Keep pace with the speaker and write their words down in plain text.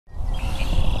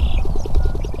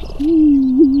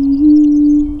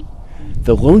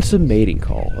The lonesome mating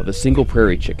call of a single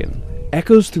prairie chicken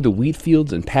echoes through the wheat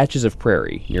fields and patches of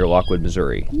prairie near Lockwood,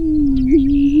 Missouri.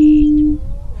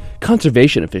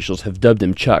 Conservation officials have dubbed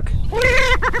him Chuck.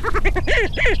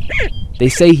 They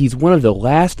say he's one of the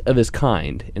last of his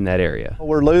kind in that area.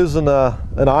 We're losing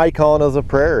an icon of the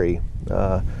prairie.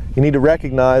 You need to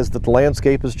recognize that the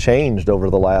landscape has changed over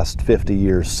the last 50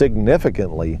 years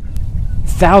significantly.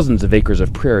 Thousands of acres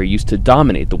of prairie used to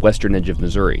dominate the western edge of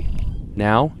Missouri.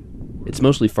 Now, it's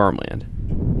mostly farmland.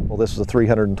 Well, this is a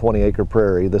 320-acre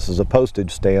prairie. This is a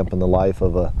postage stamp in the life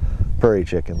of a prairie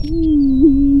chicken.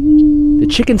 The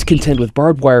chickens contend with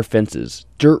barbed wire fences,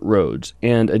 dirt roads,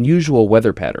 and unusual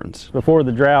weather patterns. Before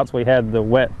the droughts, we had the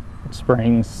wet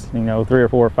springs, 3 or 4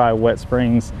 or 5 wet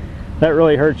springs. That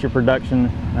really hurts your production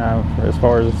as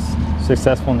far as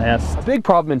successful nests. A big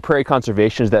problem in prairie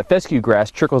conservation is that fescue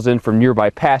grass trickles in from nearby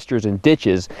pastures and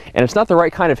ditches, and it's not the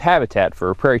right kind of habitat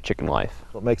for prairie chicken life.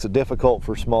 It makes it difficult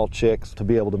for small chicks to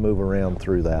be able to move around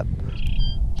through that.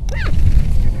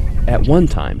 At one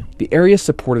time, the area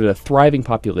supported a thriving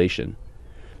population,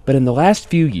 but in the last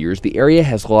few years, the area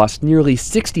has lost nearly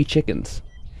 60 chickens,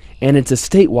 and it's a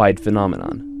statewide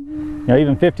phenomenon.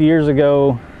 Even 50 years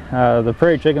ago, the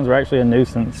prairie chickens were actually a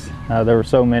nuisance. There were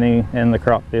so many in the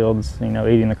crop fields,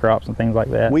 eating the crops and things like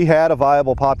that. We had a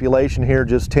viable population here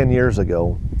just 10 years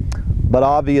ago, but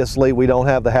obviously we don't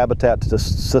have the habitat to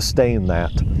sustain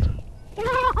that.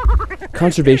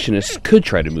 Conservationists could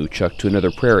try to move Chuck to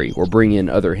another prairie or bring in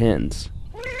other hens.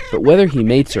 But whether he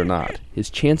mates or not, his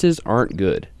chances aren't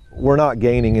good. We're not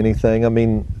gaining anything. I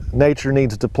mean, nature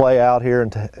needs to play out here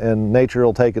and nature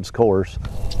will take its course.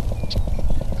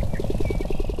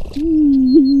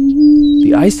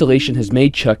 The isolation has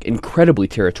made Chuck incredibly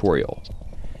territorial.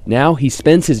 Now he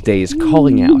spends his days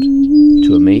calling out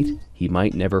to a mate he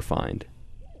might never find.